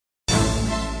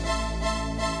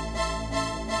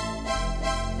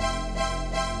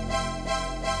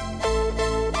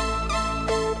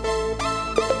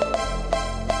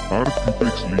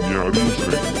architects lineares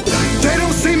rectos. They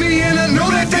don't see me and I know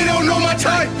that they don't know my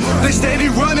type. They steady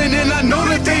running and I know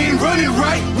that they ain't running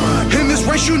right. In this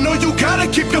race you know you gotta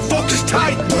keep your focus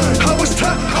tight. I was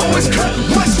tight, always cut,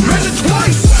 once, measure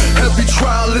twice. Every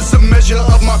trial is a measure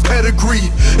of my pedigree,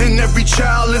 and every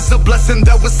child is a blessing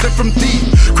that was sent from thee.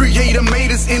 Creator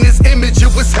made us in his image,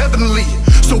 it was heavenly.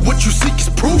 So what you seek is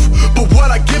proof, but what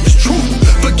I give is truth.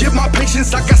 Forgive my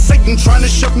patience, I got Satan trying to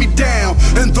shut me down.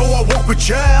 And though I walk with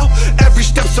y'all, every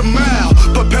step's a mile.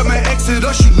 Prepare my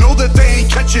exodus, you know that they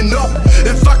ain't catching up.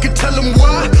 If I could tell them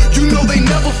why, you know they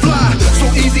never fly. So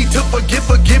easy to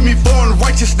forgive me for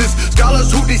unrighteousness.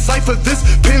 Scholars who decipher this,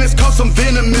 penance cause I'm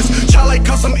venomous. Childlike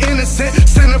cause I'm innocent,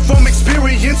 sinner from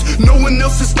experience. No one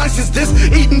else as nice as this,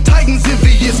 eating titans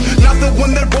envious. Not the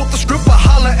one that wrote the script, but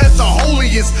holler at the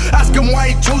holiest. Ask him why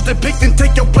he chose to pick and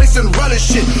take your place and run a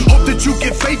shit. Hope that you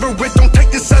get favored with, don't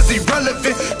take this as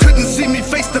irrelevant. Couldn't see me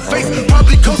face to face,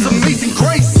 probably cause amazing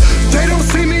grace. They don't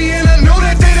see me and I know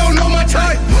that they don't know my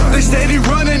type. They steady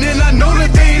running and I know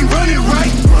that they ain't running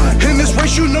right. In this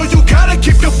race you know you gotta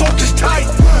keep your focus tight.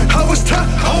 I was tight,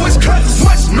 always cut,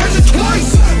 once, measure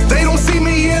twice. They don't see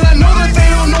me and I know that they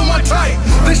don't know my type.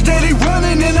 They steady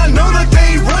running and I know that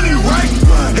they ain't running right.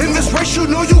 In this race you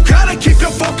know you gotta keep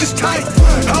your focus tight.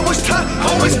 I was tight,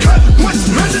 always cut, once,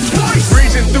 measure twice.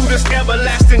 Breezing through this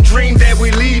everlasting dream that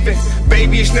we leaving.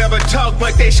 Babies never talk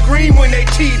but they scream when they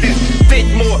teething. Think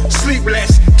more, sleep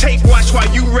less, take watch while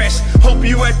you rest. Hope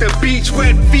you at the beach,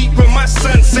 wet feet when my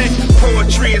sunset.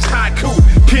 Poetry is haiku,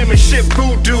 penmanship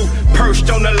voodoo. Perched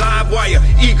on the live wire,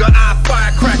 eager eye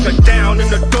firecracker. Down in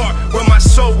the dark where my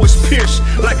soul was pierced.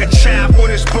 Like a child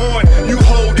when it's born, you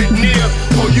hold it near.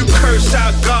 Or you curse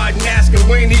out God and ask him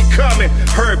when he coming.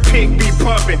 Heard pig be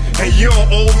pumping and you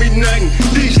don't owe me nothing.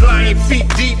 These lying feet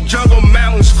deep, jungle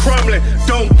mountains crumbling.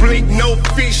 Don't blink, no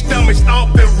feet, stomachs off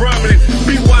and rumbling.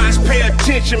 Be wise, pay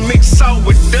attention, mix salt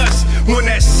with dust. When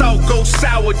that salt goes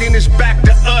sour, then it's back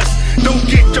to us. Don't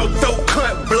get your throat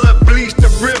cut, blood bleeds the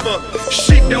river.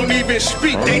 Shit don't even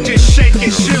speak, they just shake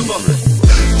and shiver.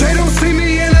 They don't see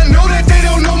me and I know that they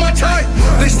don't know my type.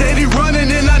 They steady running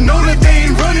and I know that they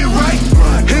ain't running right.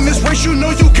 In this race you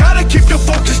know you gotta keep your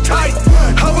focus tight.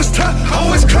 I was tight,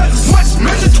 always cut, once,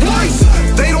 measure twice.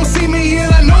 They don't see me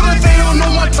and I know that they don't know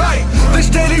my type. They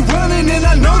steady running and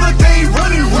I know that they ain't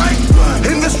running right.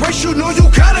 In this race you know you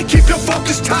gotta keep your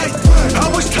focus tight. I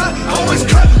was tight, always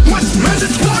cut, once,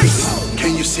 measure twice.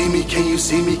 Can you see me, can you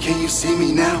see me, can you see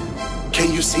me now?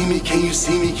 Can you see me, can you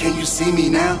see me, can you see me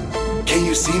now? Can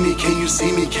you see me, can you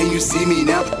see me, can you see me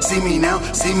now? See me now,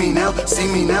 see me now, see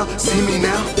me now, see me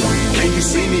now. Can you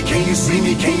see me, can you see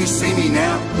me, can you see me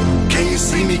now? Can you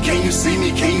see me, can you see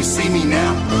me, can you see me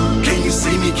now? Can you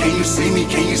see me, can you see me,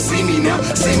 can you see me now?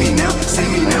 See me now, see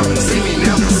me now, see me now.